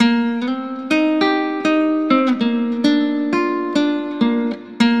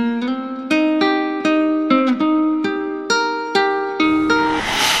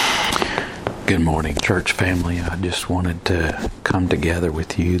church family, I just wanted to come together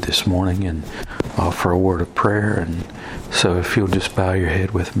with you this morning and offer a word of prayer. And so if you'll just bow your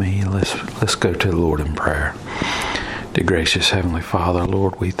head with me, let's go to the Lord in prayer. Dear gracious Heavenly Father,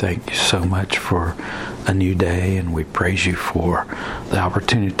 Lord, we thank you so much for a new day, and we praise you for the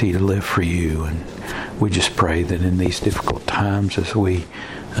opportunity to live for you. And we just pray that in these difficult times, as we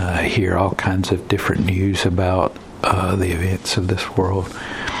hear all kinds of different news about the events of this world,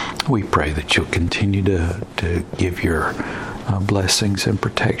 we pray that you'll continue to give your blessings and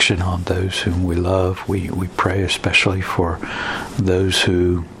protection on those whom we love. We pray especially for those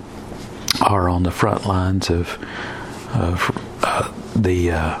who are on the front lines of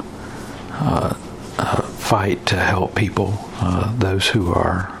the fight to help people, those who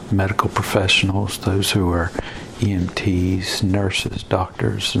are medical professionals, those who are EMTs, nurses,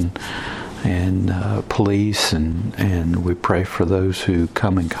 doctors, and police, and we pray for those who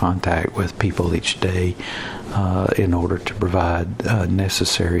come in contact with people each day in order to provide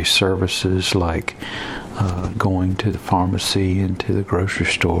necessary services like going to the pharmacy and to the grocery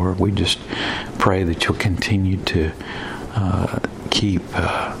store. We just pray that you'll continue to keep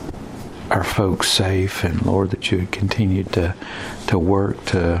our folks safe, and Lord, that you would continue to work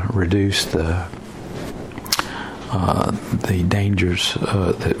to reduce the dangers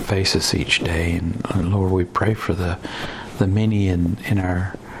that face us each day. And Lord, we pray for the many in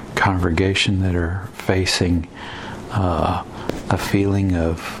our congregation that are facing a feeling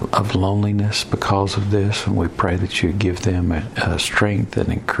of loneliness because of this, and we pray that you give them strength and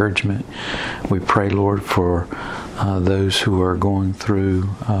encouragement. We pray, Lord, for those who are going through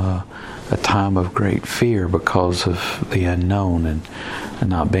a time of great fear because of the unknown and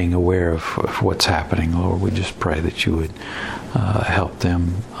not being aware of what's happening. Lord, we just pray that you would help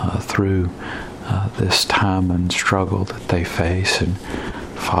them through this time and struggle that they face. And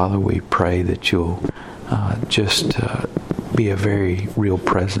Father, we pray that you'll just be a very real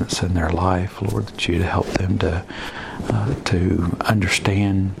presence in their life, Lord, that you'd help them to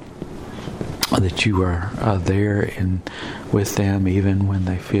understand that you are there and with them even when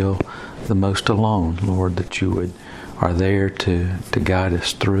they feel the most alone, Lord, that you are there to guide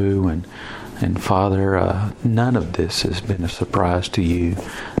us through. And Father, none of this has been a surprise to you.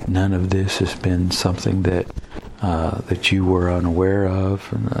 None of this has been something that you were unaware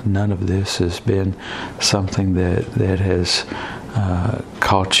of. None of this has been something that has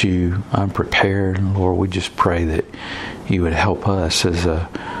caught you unprepared. And Lord, we just pray that you would help us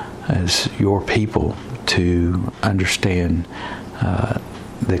as your people to understand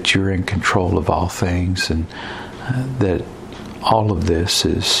that you're in control of all things, and that all of this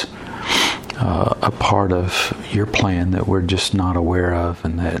is a part of your plan that we're just not aware of,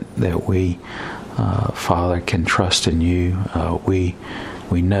 and that we, Father, can trust in you. We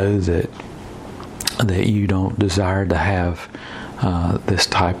know that you don't desire to have this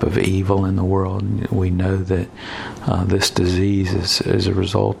type of evil in the world. We know that this disease is a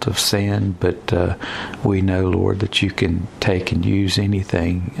result of sin, but we know, Lord, that you can take and use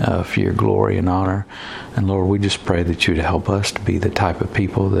anything for your glory and honor. And Lord, we just pray that you would help us to be the type of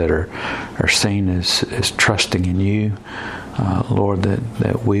people that are seen as trusting in you. Lord,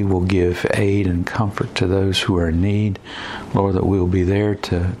 that we will give aid and comfort to those who are in need. Lord, that we will be there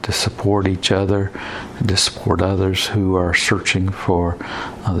to support each other and to support others who are searching for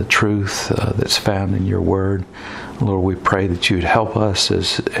the truth that's found in your word. Lord, we pray that you would help us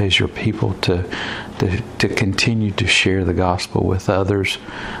as your people to continue to share the gospel with others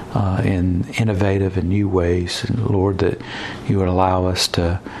in innovative and new ways. And Lord, that you would allow us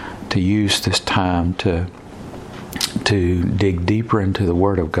to use this time to dig deeper into the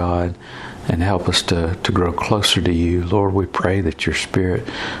Word of God and help us to grow closer to you. Lord, we pray that your Spirit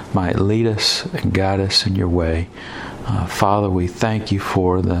might lead us and guide us in your way. Father, we thank you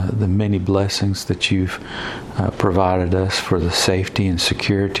for the many blessings that you've provided us for the safety and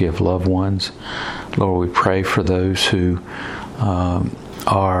security of loved ones. Lord, we pray for those who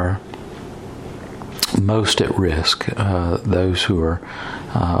are most at risk, those who are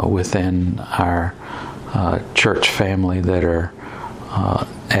within our church family that are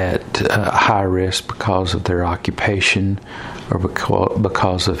at high risk because of their occupation, or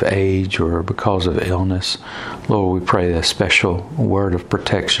because of age, or because of illness. Lord, we pray a special word of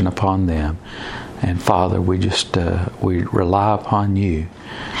protection upon them. And Father, we just we rely upon you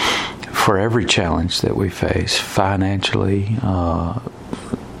for every challenge that we face, financially,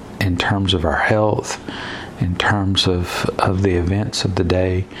 in terms of our health, in terms of the events of the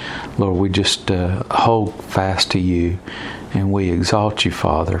day. Lord, we just hold fast to you, and we exalt you,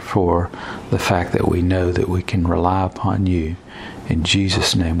 Father, for the fact that we know that we can rely upon you In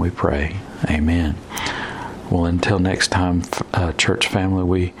Jesus' name we pray. Amen. Well, until next time, church family,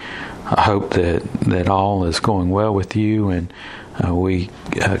 we hope that all is going well with you, and we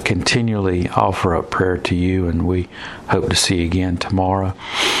continually offer up prayer to you, and we hope to see you again tomorrow.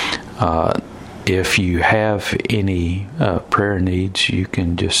 If you have any prayer needs, you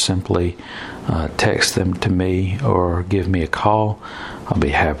can just simply text them to me or give me a call. I'll be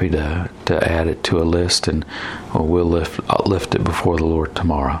happy to add it to a list, and we'll lift it before the Lord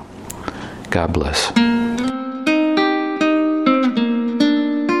tomorrow. God bless.